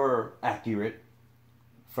that were accurate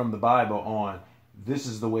from the Bible on, this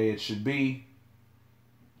is the way it should be,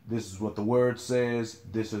 this is what the word says,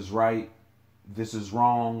 this is right, this is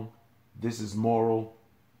wrong, this is moral,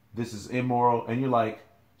 this is immoral, and you're like,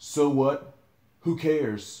 so what? Who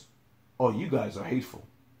cares? Oh, you guys are hateful.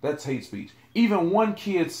 That's hate speech. Even one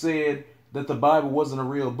kid said that the Bible wasn't a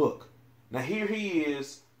real book. Now here he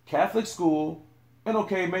is, Catholic school, and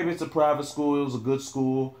okay, maybe it's a private school, it was a good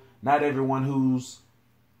school. Not everyone who's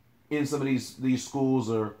in some of these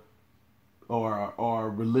schools are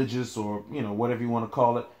religious, or, you know, whatever you want to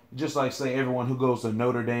call it. Just like, say, everyone who goes to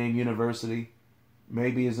Notre Dame University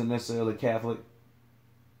maybe isn't necessarily Catholic.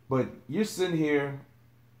 But you're sitting here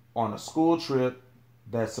on a school trip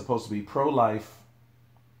that's supposed to be pro-life,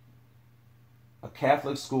 a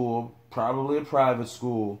Catholic school, probably a private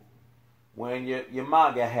school, wearing your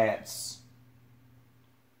maga hats,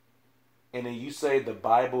 and then you say the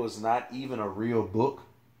Bible is not even a real book.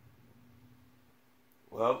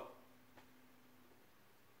 Well,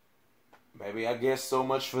 maybe I guess so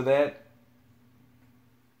much for that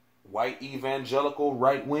white evangelical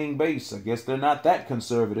right-wing base. I guess they're not that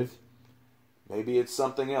conservative. Maybe it's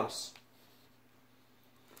something else.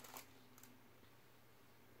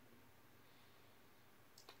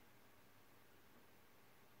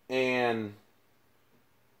 And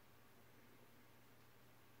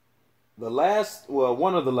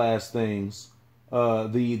one of the last things,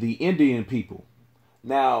 the Indian people.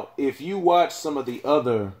 Now, if you watch some of the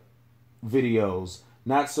other videos,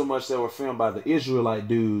 not so much that were filmed by the Israelite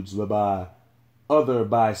dudes, but by other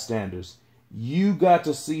bystanders, you got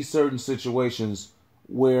to see certain situations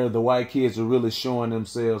where the white kids are really showing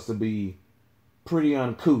themselves to be pretty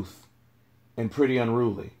uncouth and pretty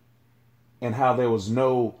unruly, and how there was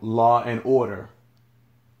no law and order.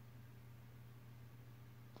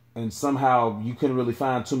 And somehow you couldn't really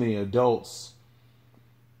find too many adults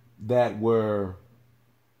that were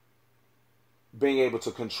being able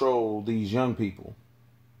to control these young people.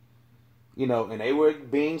 You know, and they were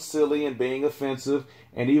being silly and being offensive.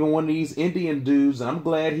 And even one of these Indian dudes, and I'm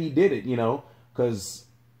glad he did it, you know, because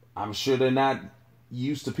I'm sure they're not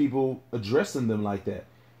used to people addressing them like that.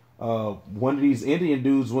 One of these Indian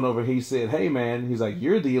dudes went over, he said, hey man, he's like,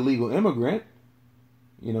 you're the illegal immigrant.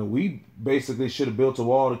 You know, we basically should have built a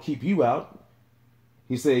wall to keep you out.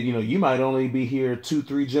 He said, you know, you might only be here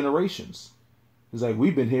 2-3 generations. He's like,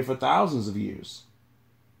 we've been here for thousands of years.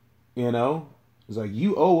 You know, he's like,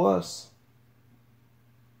 you owe us.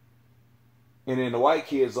 And then the white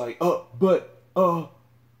kid's like, so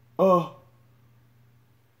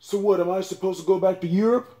what, am I supposed to go back to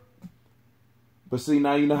Europe? But see,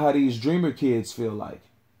 now you know how these dreamer kids feel like.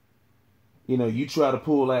 You know, you try to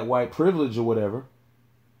pull that white privilege or whatever,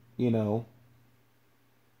 you know,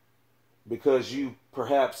 because you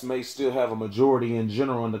perhaps may still have a majority in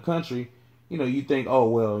general in the country, you know, you think, oh,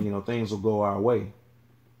 well, you know, things will go our way.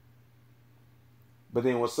 But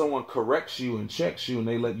then when someone corrects you and checks you and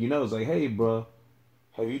they let you know, it's like, hey, bro,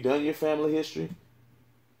 have you done your family history?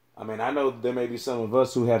 I mean, I know there may be some of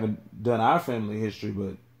us who haven't done our family history,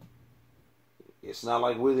 but it's not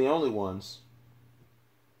like we're the only ones.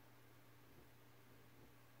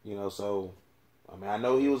 You know, so, I mean, I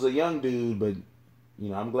know he was a young dude, but, you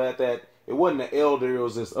know, I'm glad that it wasn't an elder, it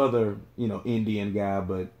was this other, you know, Indian guy,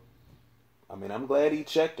 but, I mean, I'm glad he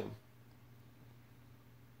checked him.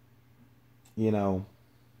 You know,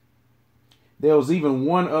 there was even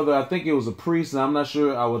one other, I think it was a priest, and I'm not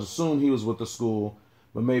sure, I would assume he was with the school,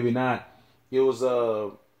 but maybe not. It was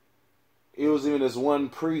even this one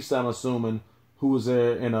priest, I'm assuming, who was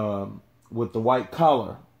there in with the white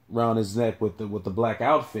collar around his neck with the black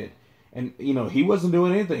outfit. And, you know, he wasn't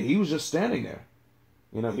doing anything. He was just standing there.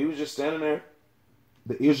 You know, he was just standing there.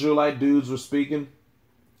 The Israelite dudes were speaking.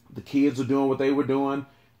 The kids were doing what they were doing.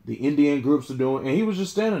 The Indian groups were doing, and he was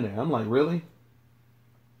just standing there. I'm like, really?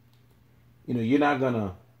 You know, you're not going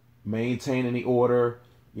to maintain any order.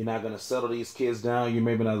 You're not going to settle these kids down. You're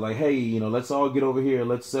maybe not like, hey, you know, let's all get over here.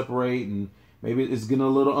 Let's separate. And maybe it's getting a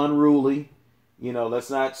little unruly. You know, let's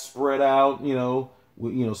not spread out. You know,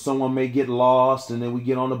 someone may get lost and then we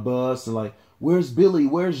get on the bus and like, where's Billy?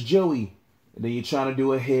 Where's Joey? And then you're trying to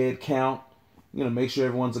do a head count. You know, make sure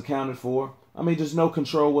everyone's accounted for. I mean, just no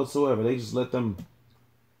control whatsoever. They just let them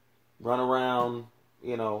run around,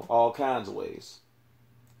 you know, all kinds of ways.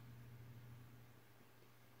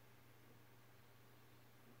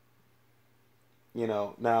 You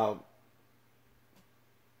know, now,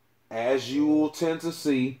 as you will tend to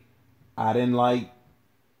see, I didn't like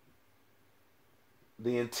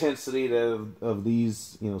the intensity of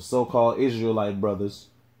these, you know, so-called Israelite brothers.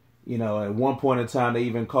 You know, at one point in time, they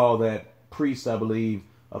even called that priest, I believe,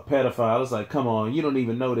 a pedophile. It's like, come on, you don't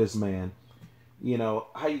even know this man. You know,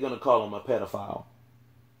 how you going to call him a pedophile?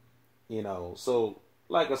 You know, so,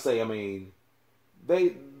 like I say, I mean,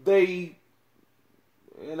 they,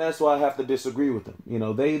 and that's why I have to disagree with them. You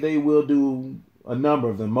know, they will do, a number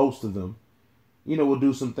of them, most of them, you know, will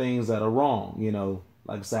do some things that are wrong. You know,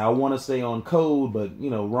 like I say, I want to stay on code, but, you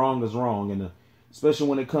know, wrong is wrong. And especially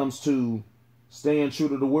when it comes to staying true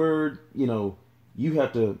to the word, you know, you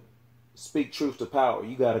have to speak truth to power.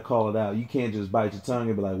 You got to call it out. You can't just bite your tongue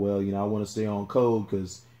and be like, well, you know, I want to stay on code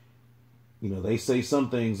because, you know, they say some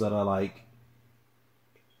things that I like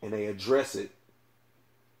and they address it,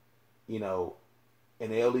 you know,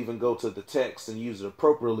 and they'll even go to the text and use it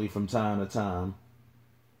appropriately from time to time.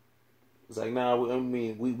 It's like, nah, I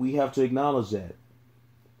mean, we have to acknowledge that.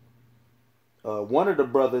 One of the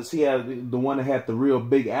brothers, he had the one that had the real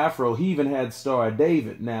big afro. He even had Star of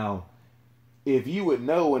David. Now, if you would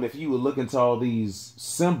know, and if you would look into all these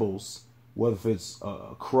symbols, whether if it's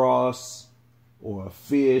a cross or a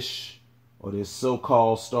fish or this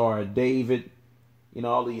so-called Star of David, you know,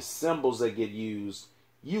 all these symbols that get used,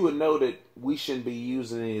 you would know that we shouldn't be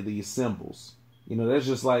using any of these symbols. You know, that's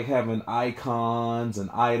just like having icons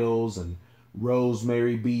and idols and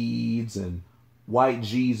rosemary beads and white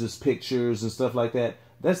Jesus pictures and stuff like that.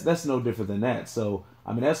 That's no different than that. So,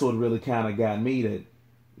 I mean, that's what really kind of got me that,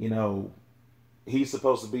 you know, he's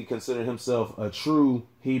supposed to be considering himself a true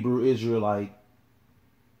Hebrew Israelite,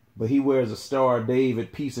 but he wears a Star of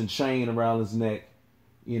David piece and chain around his neck,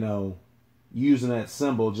 you know, using that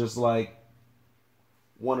symbol just like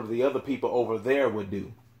one of the other people over there would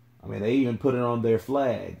do. I mean, they even put it on their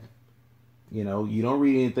flag. You know, you don't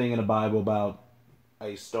read anything in the Bible about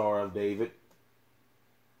a Star of David.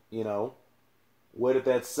 You know, where did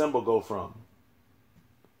that symbol go from?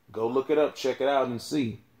 Go look it up, check it out and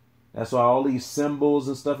see. That's why all these symbols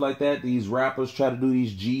and stuff like that, these rappers try to do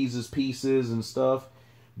these Jesus pieces and stuff,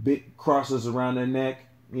 big crosses around their neck,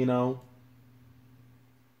 you know.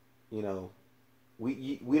 You know,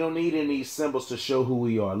 we don't need any symbols to show who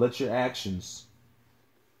we are. Let your actions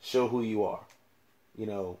show who you are. You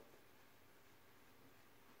know,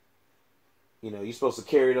 you're supposed to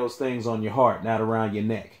carry those things on your heart, not around your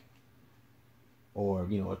neck, or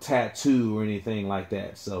a tattoo or anything like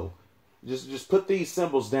that. So just put these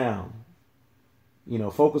symbols down.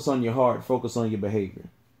 Focus on your heart, focus on your behavior.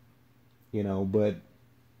 But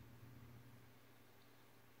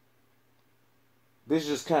this is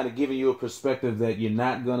just kind of giving you a perspective that you're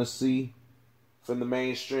not going to see from the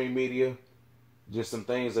mainstream media. Just some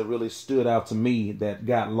things that really stood out to me that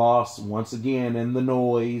got lost once again in the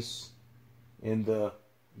noise, in the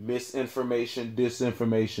misinformation,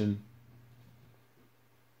 disinformation.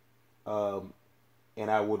 And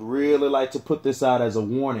I would really like to put this out as a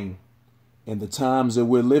warning in the times that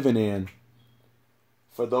we're living in,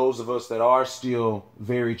 for those of us that are still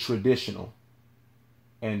very traditional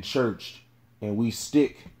and churched, and we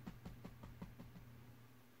stick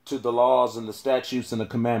to the laws and the statutes and the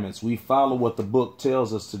commandments. We follow what the book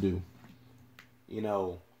tells us to do.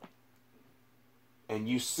 And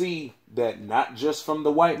you see that not just from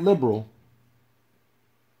the white liberal,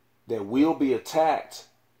 that we'll be attacked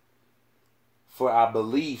for our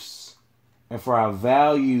beliefs and for our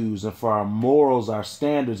values and for our morals, our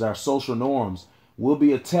standards, our social norms. We'll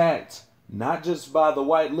be attacked not just by the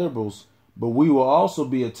white liberals, but we will also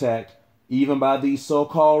be attacked even by these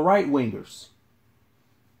so-called right-wingers.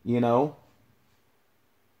 And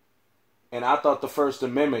I thought the First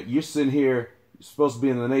Amendment, you're sitting here, you're supposed to be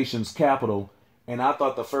in the nation's capital, and I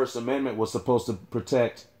thought the First Amendment was supposed to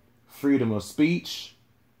protect freedom of speech,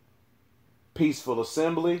 peaceful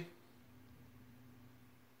assembly,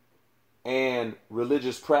 and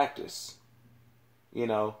religious practice.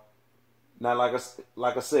 Now, like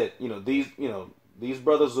I said, these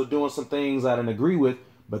brothers were doing some things I didn't agree with,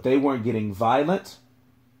 but they weren't getting violent.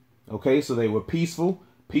 Okay, so they were peaceful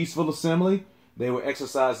assembly. They were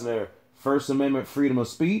exercising their First Amendment freedom of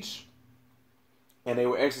speech, and they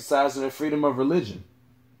were exercising their freedom of religion.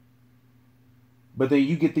 But then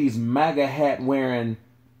you get these MAGA hat wearing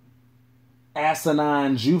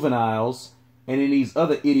asinine juveniles, and then these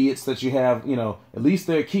other idiots that you have, at least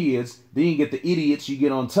they're kids. Then you get the idiots you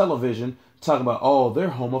get on television talking about, oh, they're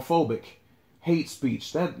homophobic, hate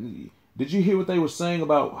speech. Did you hear what they were saying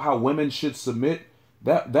about how women should submit?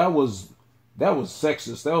 That was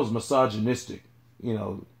sexist. That was misogynistic.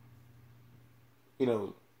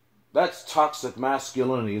 That's toxic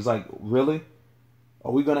masculinity. It's like, really?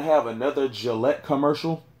 Are we gonna have another Gillette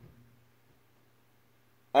commercial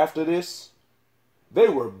after this? They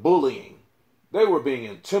were bullying. They were being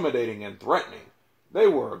intimidating and threatening. They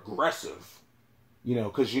were aggressive.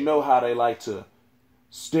 Because you know how they like to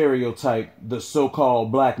stereotype the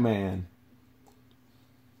so-called black man.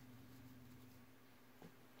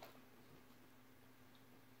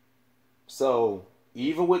 So,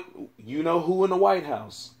 even with, who in the White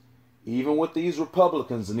House, even with these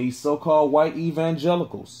Republicans and these so-called white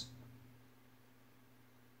evangelicals,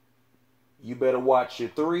 you better watch your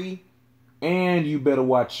 3, and you better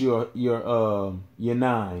watch your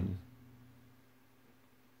 9.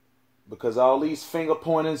 Because all these finger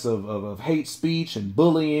pointings of hate speech and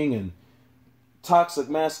bullying and toxic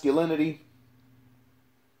masculinity,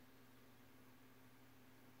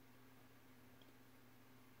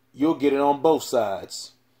 you'll get it on both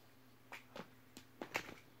sides.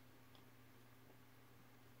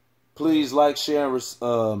 Please like, share,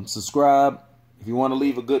 and subscribe. If you want to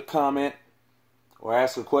leave a good comment or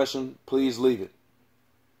ask a question, please leave it.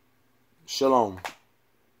 Shalom.